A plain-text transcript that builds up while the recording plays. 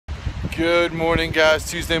Good morning,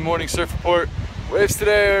 guys. Tuesday morning surf report. Waves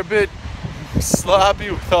today are a bit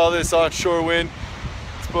sloppy with all this onshore wind.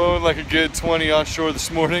 It's blowing like a good 20 onshore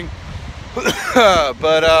this morning.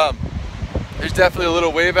 but there's definitely a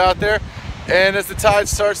little wave out there. And as the tide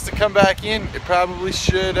starts to come back in, it probably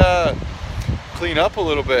should clean up a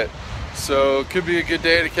little bit. So it could be a good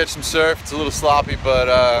day to catch some surf. It's a little sloppy,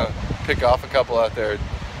 but pick off a couple out there.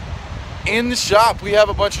 In the shop, we have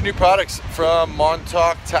a bunch of new products from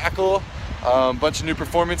Montauk Tackle, a bunch of new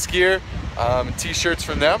performance gear, t-shirts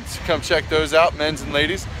from them, so come check those out, men's and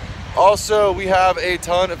ladies. Also, we have a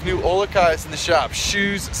ton of new olukais in the shop,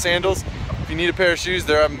 shoes, sandals. If you need a pair of shoes,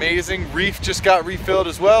 they're amazing. Reef just got refilled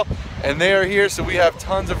as well, and they are here, so we have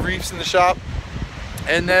tons of reefs in the shop.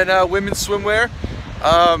 And then women's swimwear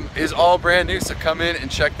is all brand new, so come in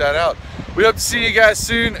and check that out. We hope to see you guys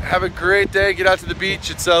soon. Have a great day. Get out to the beach.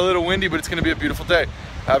 It's a little windy, but it's going to be a beautiful day.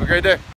 Have a great day.